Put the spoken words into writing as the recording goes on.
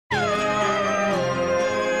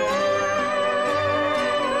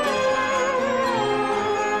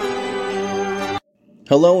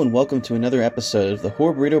Hello and welcome to another episode of the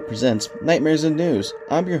Horror Burrito Presents Nightmares in News.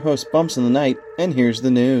 I'm your host Bumps in the Night, and here's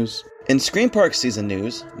the news. In Scream Park season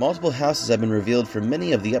news, multiple houses have been revealed for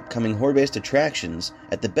many of the upcoming horror-based attractions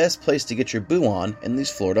at the best place to get your boo on in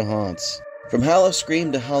these Florida haunts. From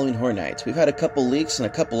Howl-O-Scream to Halloween Horror Nights, we've had a couple leaks and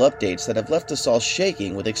a couple updates that have left us all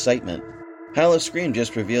shaking with excitement. Howl-O-Scream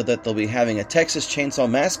just revealed that they'll be having a Texas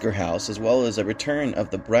Chainsaw Massacre house as well as a return of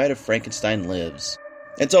The Bride of Frankenstein Lives.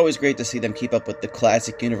 It's always great to see them keep up with the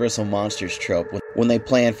classic Universal Monsters trope when they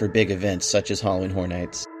plan for big events such as Halloween Horror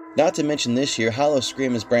Nights. Not to mention this year,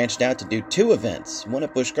 Howl-O-Scream has branched out to do two events, one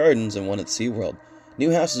at Busch Gardens and one at SeaWorld.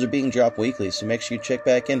 New houses are being dropped weekly, so make sure you check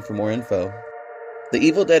back in for more info. The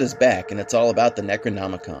Evil Dead is back, and it's all about the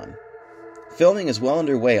Necronomicon. Filming is well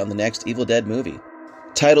underway on the next Evil Dead movie.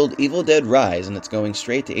 Titled Evil Dead Rise, and it's going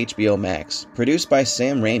straight to HBO Max. Produced by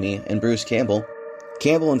Sam Raimi and Bruce Campbell,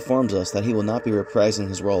 Campbell informs us that he will not be reprising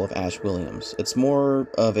his role of Ash Williams. It's more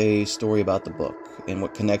of a story about the book, and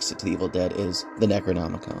what connects it to the Evil Dead is the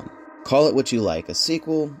Necronomicon. Call it what you like, a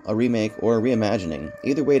sequel, a remake, or a reimagining.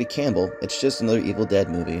 Either way to Campbell, it's just another Evil Dead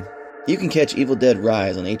movie. You can catch Evil Dead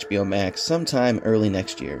Rise on HBO Max sometime early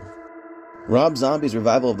next year. Rob Zombie's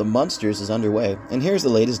revival of The Munsters is underway, and here's the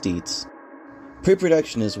latest deets.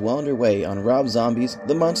 Pre-production is well underway on Rob Zombie's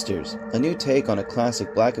The Munsters, a new take on a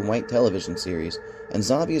classic black and white television series, and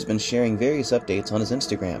Zombie has been sharing various updates on his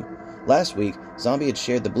Instagram. Last week, Zombie had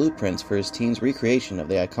shared the blueprints for his team's recreation of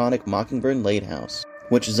the iconic Mockingbird Lane house,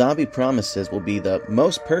 which Zombie promises will be the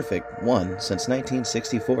most perfect one since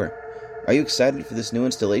 1964. Are you excited for this new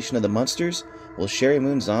installation of The Munsters? Will Sherry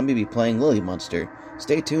Moon Zombie be playing Lily Munster?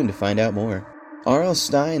 Stay tuned to find out more. R.L.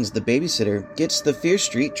 Stine's The Babysitter gets the Fear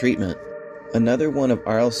Street treatment. Another one of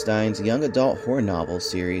R.L. Stine's young adult horror novel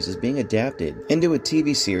series is being adapted into a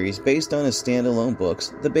TV series based on his standalone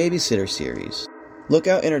books, The Babysitter series.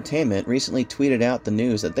 Lookout Entertainment recently tweeted out the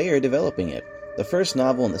news that they are developing it. The first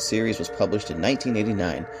novel in the series was published in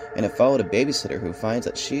 1989, and it followed a babysitter who finds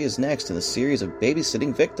that she is next in the series of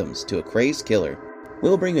babysitting victims to a crazed killer.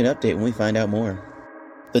 We'll bring you an update when we find out more.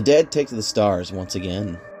 The dead take to the stars once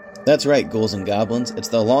again. That's right, ghouls and goblins, it's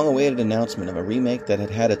the long-awaited announcement of a remake that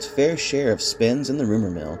had its fair share of spins in the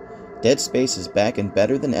rumor mill. Dead Space is back and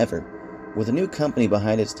better than ever. With a new company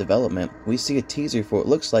behind its development, we see a teaser for what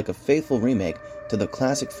looks like a faithful remake to the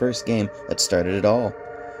classic first game that started it all.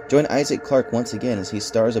 Join Isaac Clarke once again as he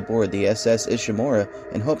stars aboard the SS Ishimura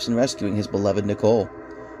and hopes in rescuing his beloved Nicole.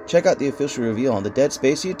 Check out the official reveal on the Dead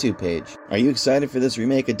Space YouTube page. Are you excited for this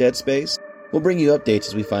remake of Dead Space? We'll bring you updates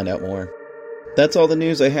as we find out more. That's all the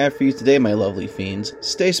news I have for you today, my lovely fiends.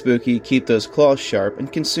 Stay spooky, keep those claws sharp, and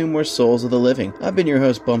consume more souls of the living. I've been your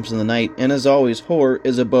host, Bumps in the Night, and as always, horror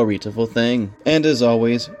is a beautiful thing. And as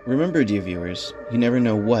always, remember, dear viewers, you never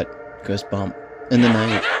know what goes bump in the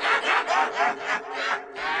night.